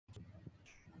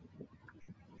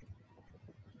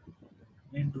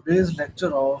In today's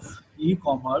lecture of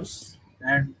e-commerce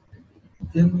and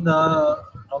in the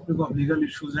topic of legal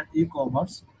issues and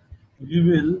e-commerce, we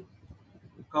will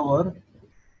cover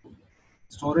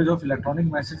storage of electronic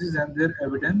messages and their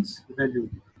evidence value.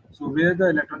 So where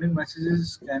the electronic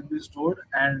messages can be stored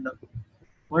and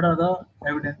what are the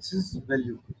evidences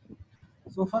value.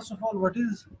 So first of all, what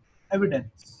is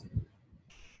evidence?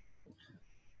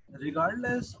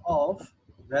 Regardless of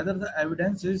whether the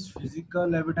evidence is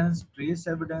physical evidence, trace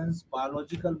evidence,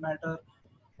 biological matter,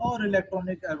 or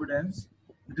electronic evidence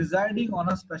residing on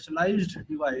a specialized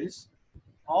device,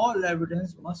 all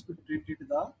evidence must be treated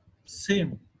the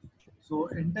same. So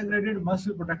integrated must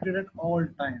be protected at all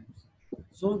times.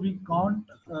 So we can't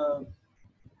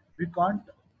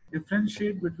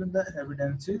differentiate between the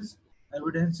evidences.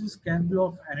 Evidences can be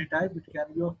of any type. It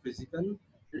can be of physical,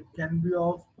 it can be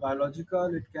of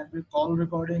biological, it can be call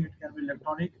recording, it can be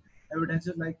electronic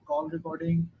evidences like call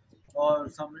recording or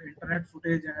some internet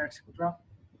footage and etc.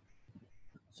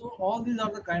 So all these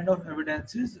are the kind of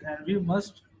evidences, and we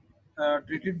must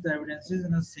treat it the evidences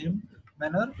in the same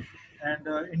manner, and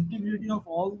integrity of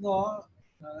all the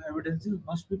evidences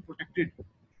must be protected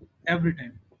every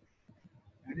time.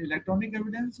 And electronic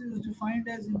evidence is defined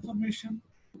as information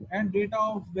and data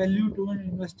of value to an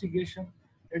investigation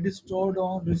that is stored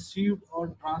on, received,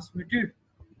 or transmitted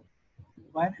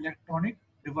by an electronic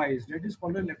device. That is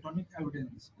called electronic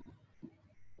evidence.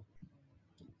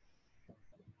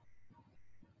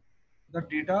 The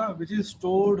data which is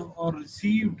stored or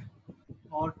received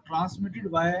or transmitted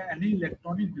by any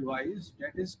electronic device,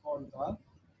 that is called the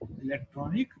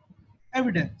electronic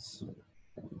evidence.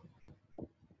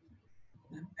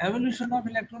 Evolution of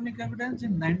electronic evidence.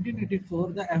 In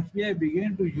 1984, the FBI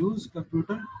began to use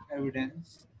computer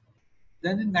evidence.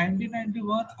 Then in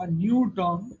 1991, a new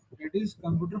term, that is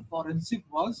computer forensic,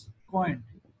 was coined.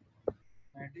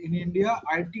 And in India,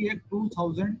 IT Act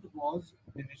 2000 was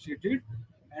initiated,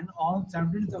 and on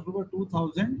 17th October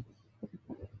 2000,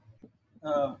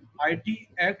 IT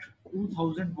Act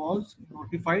 2000 was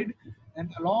notified,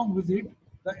 and along with it,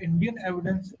 the Indian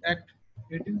Evidence Act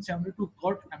 1872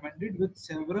 got amended with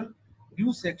several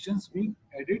new sections being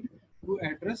added to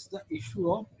address the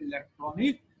issue of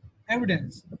electronic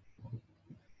evidence.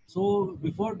 So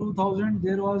before 2000,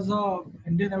 there was a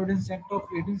Indian Evidence Act of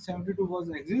 1872 was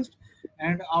exist,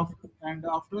 and after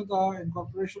the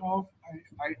incorporation of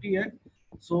IT Act,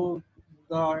 so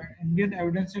the Indian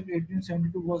Evidence Act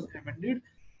 1872 was amended,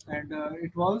 and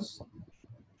it was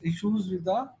issues with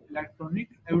the electronic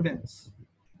evidence.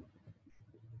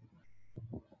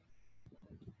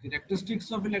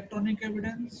 Characteristics of electronic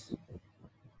evidence.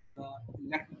 The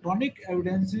electronic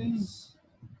evidence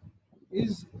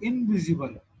is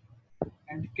invisible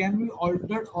and can be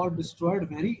altered or destroyed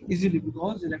very easily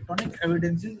because electronic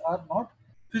evidences are not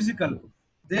physical.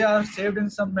 They are saved in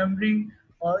some memory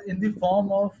or in the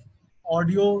form of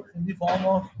audio, in the form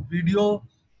of video,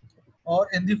 or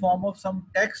in the form of some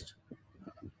text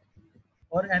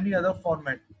or any other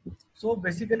format. So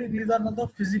basically, these are not the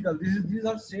physical. These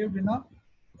are saved in a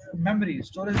memory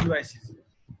storage devices.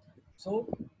 So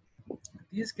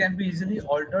these can be easily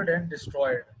altered and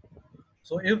destroyed.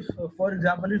 So if, for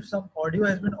example, if some audio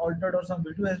has been altered or some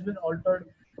video has been altered,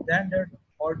 then that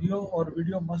audio or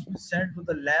video must be sent to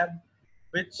the lab,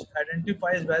 which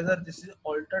identifies whether this is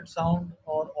altered sound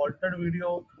or altered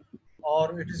video,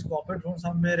 or it is copied from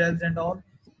somewhere else and all.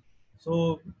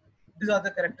 So these are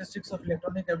the characteristics of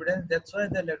electronic evidence. That's why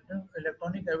the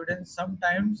electronic evidence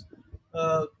sometimes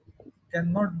uh,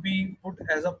 cannot be put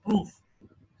as a proof.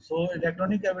 So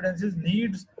electronic evidences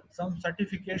needs some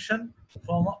certification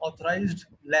from an authorized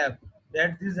lab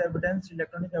that these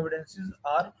electronic evidences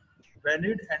are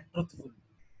valid and truthful.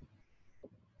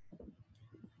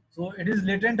 So it is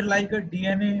latent like a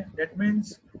DNA. That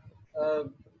means uh,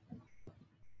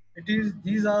 it is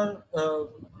these are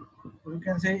we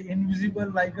can say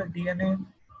invisible like a DNA,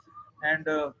 and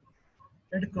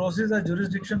it crosses the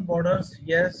jurisdiction borders.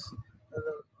 Yes,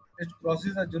 it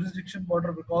crosses the jurisdiction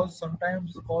border because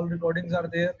sometimes call recordings are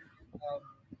there. Um,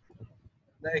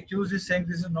 the accused is saying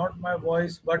this is not my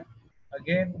voice, but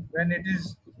again, when it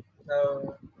is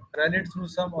uh, valid through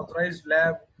some authorized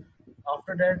lab,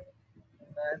 after that,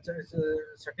 it's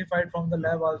certified from the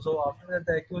lab also. After that,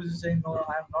 the accused is saying, no,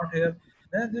 I am not here.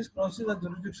 Then this crosses the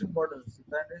jurisdiction borders.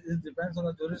 Then it depends on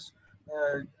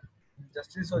the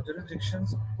justice or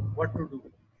jurisdictions what to do.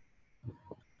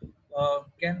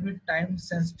 Can be time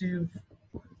sensitive.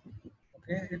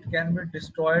 Okay, it can be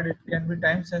destroyed. It can be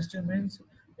time sensitive means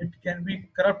it can be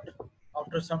corrupt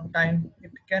after some time.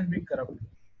 It can be corrupt.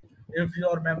 If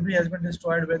your memory has been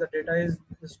destroyed where the data is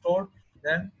stored,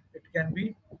 then it can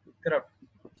be corrupt.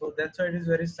 So that's why it is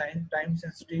very time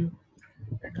sensitive.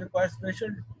 It requires special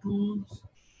tools,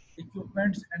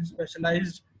 equipments, and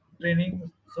specialized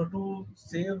training. So to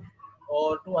save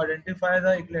or to identify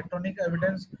the electronic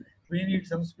evidence, we need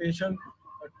some special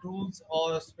tools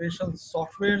or special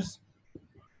softwares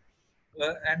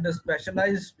and a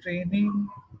specialized training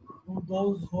to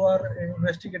those who are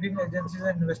investigating agencies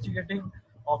and investigating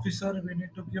officer. We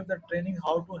need to give the training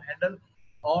how to handle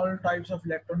all types of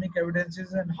electronic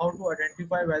evidences and how to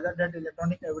identify whether that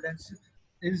electronic evidence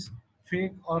is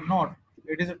fake or not,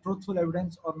 it is a truthful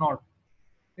evidence or not.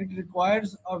 It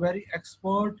requires a very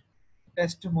expert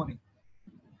testimony.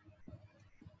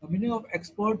 The meaning of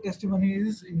expert testimony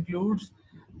is includes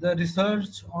the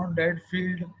research on that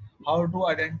field, how to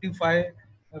identify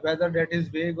whether that is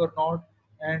vague or not,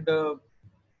 and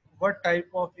what type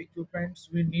of equipments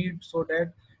we need so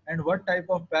that, and what type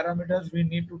of parameters we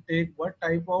need to take, what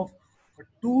type of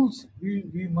tools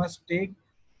we must take.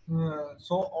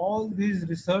 So all these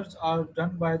research are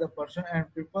done by the person and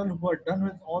people who are done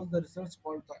with all the research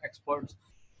called the experts.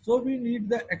 So we need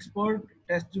the expert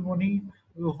testimony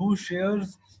who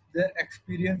shares their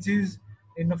experiences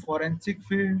in the forensic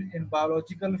field, in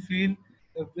biological field,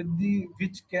 with the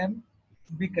which can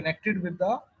be connected with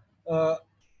the uh,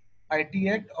 IT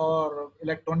Act or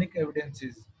electronic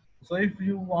evidences. So if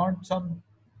you want some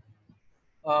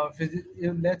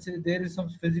if let's say there is some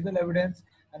physical evidence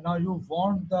and now you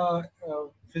want the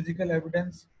physical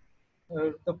evidence,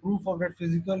 the proof of that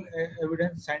physical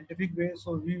evidence scientific way,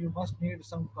 so we must need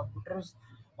some computers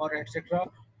or etc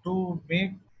to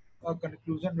make a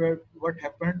conclusion where what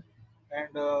happened,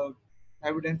 and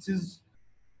evidences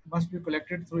must be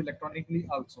collected through electronically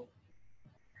also.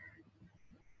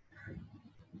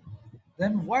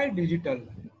 Then why digital?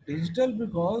 Digital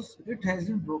because it has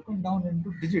been broken down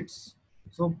into digits.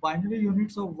 So binary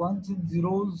units of ones and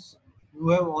zeros you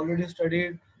have already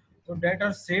studied. So that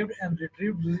are saved and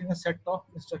retrieved using a set of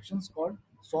instructions called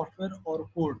software or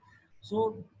code.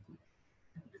 So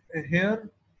here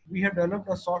we have developed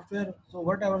a software. So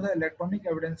whatever the electronic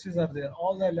evidences are there,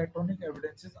 all the electronic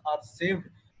evidences are saved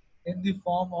in the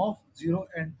form of 0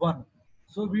 and 1.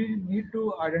 So we need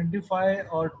to identify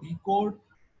or decode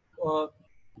uh,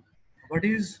 what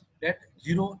is that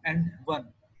 0 and 1.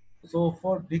 So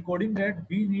for decoding that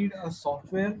we need a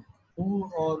software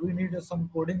who, or we need some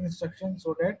coding instructions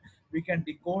so that we can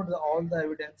decode all the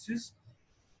evidences.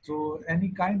 So any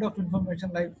kind of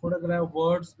information like photograph,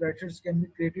 words, spreadsheets can be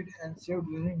created and saved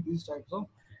using these types of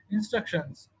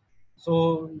instructions.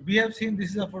 So we have seen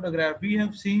this is a photograph, we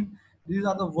have seen these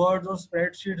are the words or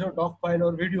spreadsheets or doc file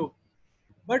or video.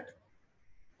 But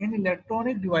in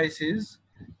electronic devices,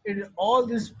 all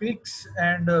these pics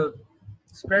and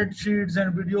spreadsheets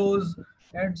and videos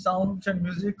and sounds and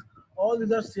music, all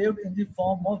these are saved in the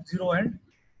form of 0 and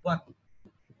 1.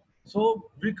 So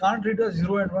we can't read a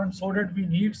 0 and 1, so that we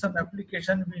need some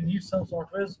application, we need some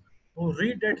softwares to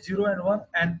read that 0 and 1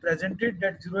 and present it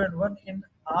that 0 and 1 in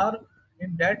our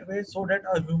in that way so that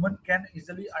a human can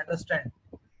easily understand.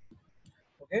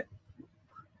 Okay.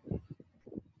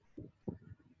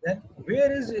 Then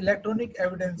where is electronic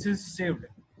evidence is saved?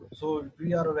 So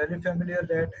we are very familiar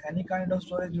that any kind of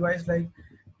storage device like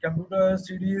computers,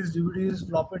 CDs, DVDs,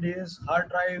 floppy disks, hard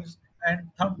drives, and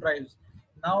thumb drives.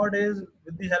 Nowadays,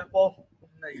 with the help of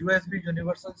USB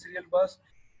Universal Serial Bus,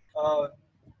 uh,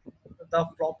 the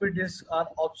floppy disks are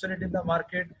obsolete in the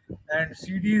market, and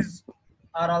CDs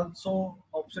are also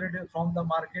obsolete from the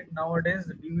market. Nowadays,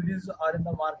 the DVDs are in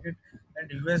the market, and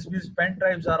USBs, pen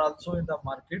drives are also in the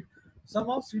market. Some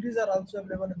of CDs are also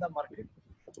available in the market.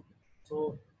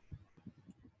 So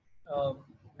um,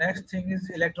 next thing is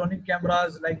electronic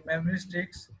cameras like memory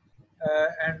sticks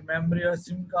and memory or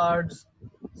SIM cards,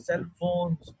 cell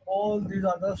phones. All these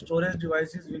are the storage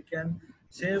devices. We can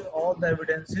save all the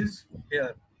evidences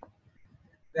here.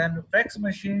 Then fax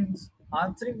machines,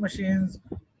 answering machines,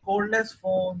 cordless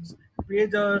phones,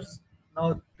 pagers.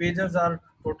 Now pagers are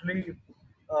totally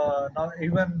now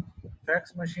even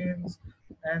fax machines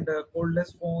and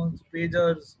cordless phones,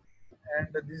 pagers, and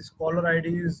these caller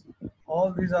IDs.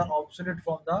 All these are obsolete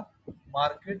from the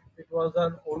market. It was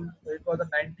the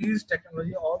 90s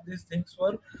technology. All these things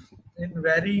were in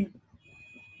very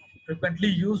frequently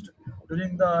used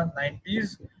during the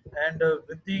 90s, and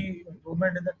with the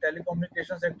improvement in the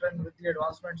telecommunication sector and with the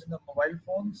advancements in the mobile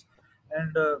phones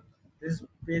and these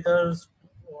pagers,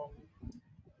 um,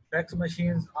 fax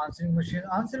machines, answering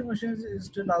machines is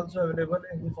still also available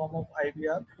in the form of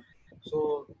IVR.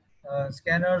 So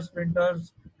scanners,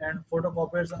 printers, and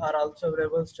photocopiers are also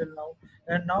available still now,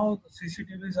 and now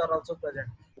CCTVs are also present.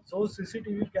 So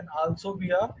CCTV can also be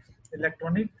a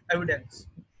electronic evidence.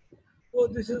 So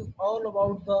this is all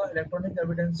about the electronic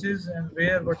evidences and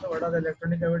what are the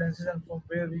electronic evidences and from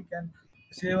where we can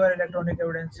save our electronic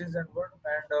evidences and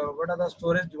what are the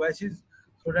storage devices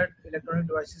so that electronic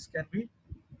devices can be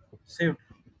saved.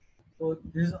 So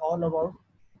this is all about.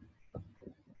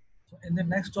 So in the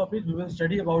next topic we will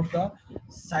study about the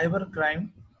cyber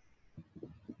crime.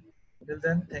 Till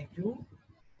then, thank you.